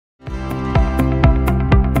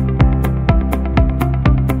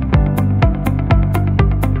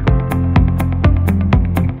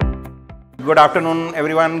Good afternoon,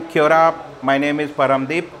 everyone. Kia ora. My name is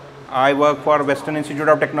Paramdeep. I work for Western Institute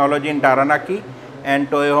of Technology in Taranaki and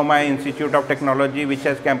Toyohama Institute of Technology, which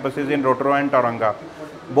has campuses in Rotorua and Tauranga.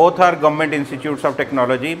 Both are government institutes of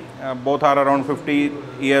technology. Both are around 50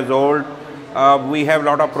 years old. We have a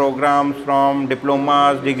lot of programs from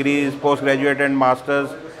diplomas, degrees, postgraduate and masters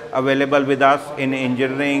available with us in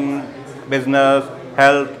engineering, business,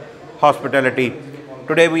 health, hospitality.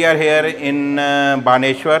 Today we are here in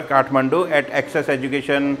Baneshwar, Kathmandu at Access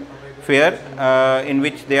Education Fair in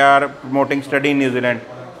which they are promoting study in New Zealand.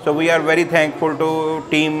 So we are very thankful to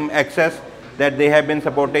Team Access that they have been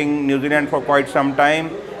supporting New Zealand for quite some time,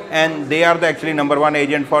 and they are the actually #1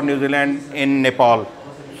 agent for New Zealand in Nepal.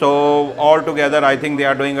 So altogether I think they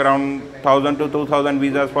are doing around 1,000 to 2,000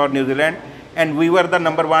 visas for New Zealand, and we were the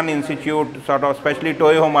 #1 institute, sort of, especially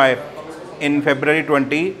Toyohama in February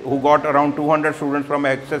 20, who got around 200 students from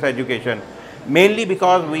Access Education, mainly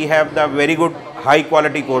because we have the very good high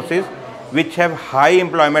quality courses which have high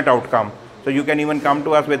employment outcome. So you can even come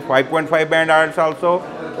to us with 5.5 band IELTS also,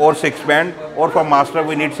 or 6 band, or for master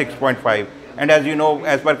we need 6.5. And as you know,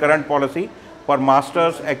 as per current policy, for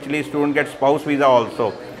masters actually student gets spouse visa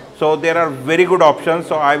also. So there are very good options.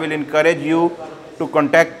 So I will encourage you to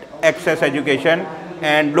contact Access Education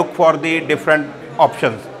and look for the different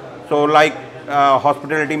options. So like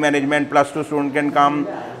hospitality management, +2 student can come.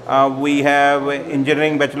 We have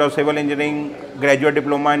engineering, Bachelor of Civil Engineering, graduate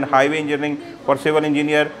diploma in highway engineering for civil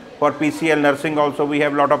engineer. For PCL nursing also we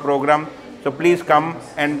have a lot of programs. So please come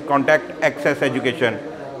and contact Access Education.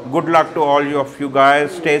 Good luck to all of you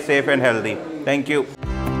guys. Stay safe and healthy. Thank you.